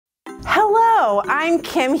Hello, I'm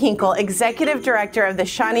Kim Hinkle, Executive Director of the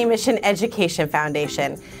Shawnee Mission Education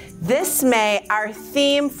Foundation. This May, our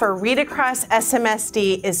theme for Read Across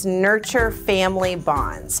SMSD is Nurture Family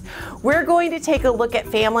Bonds. We're going to take a look at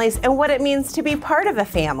families and what it means to be part of a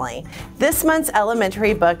family. This month's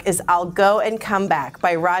elementary book is I'll Go and Come Back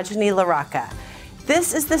by Rajani LaRocca.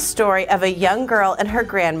 This is the story of a young girl and her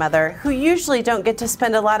grandmother who usually don't get to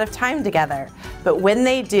spend a lot of time together. But when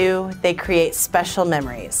they do, they create special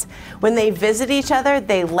memories. When they visit each other,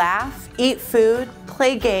 they laugh, eat food,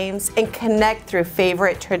 play games, and connect through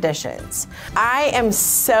favorite traditions. I am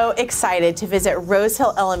so excited to visit Rose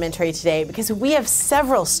Hill Elementary today because we have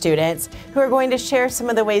several students who are going to share some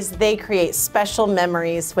of the ways they create special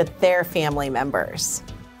memories with their family members.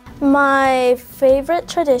 My favorite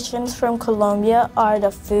traditions from Colombia are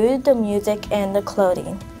the food, the music, and the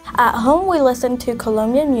clothing. At home, we listen to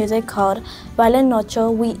Colombian music called Baile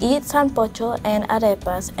Nocho. We eat sancocho and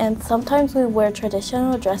arepas, and sometimes we wear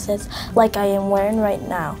traditional dresses like I am wearing right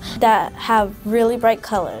now that have really bright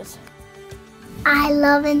colors. I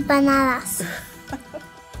love empanadas.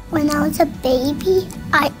 When I was a baby,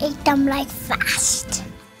 I ate them like fast.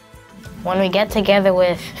 When we get together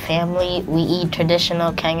with family, we eat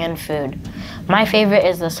traditional Kenyan food. My favorite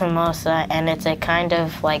is the samosa, and it's a kind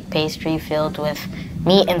of like pastry filled with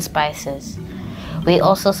meat and spices. We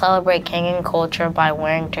also celebrate Kenyan culture by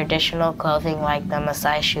wearing traditional clothing like the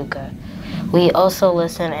Masai shuka. We also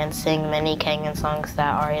listen and sing many Kenyan songs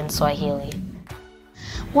that are in Swahili.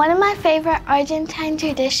 One of my favorite Argentine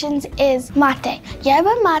traditions is mate.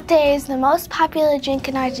 Yerba mate is the most popular drink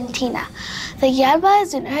in Argentina. The yerba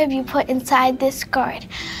is an herb you put inside this gourd.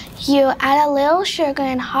 You add a little sugar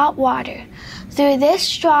and hot water. Through this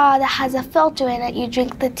straw that has a filter in it, you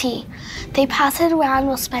drink the tea. They pass it around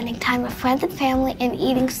while spending time with friends and family and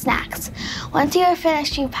eating snacks. Once you are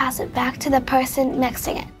finished, you pass it back to the person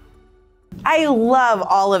mixing it. I love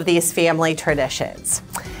all of these family traditions.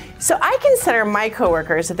 So I consider my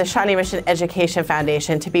coworkers at the Shawnee Mission Education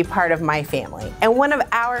Foundation to be part of my family. And one of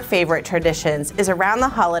our favorite traditions is around the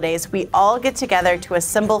holidays, we all get together to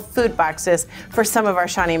assemble food boxes for some of our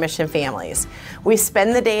Shawnee Mission families. We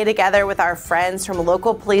spend the day together with our friends from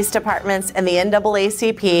local police departments and the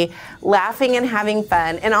NAACP, laughing and having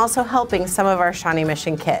fun, and also helping some of our Shawnee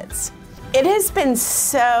Mission kids. It has been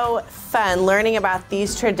so fun learning about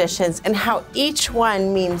these traditions and how each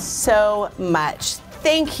one means so much.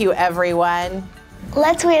 Thank you, everyone.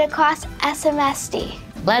 Let's read across SMSD.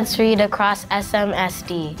 Let's read across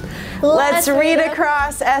SMSD. Let's read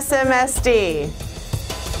across SMSD.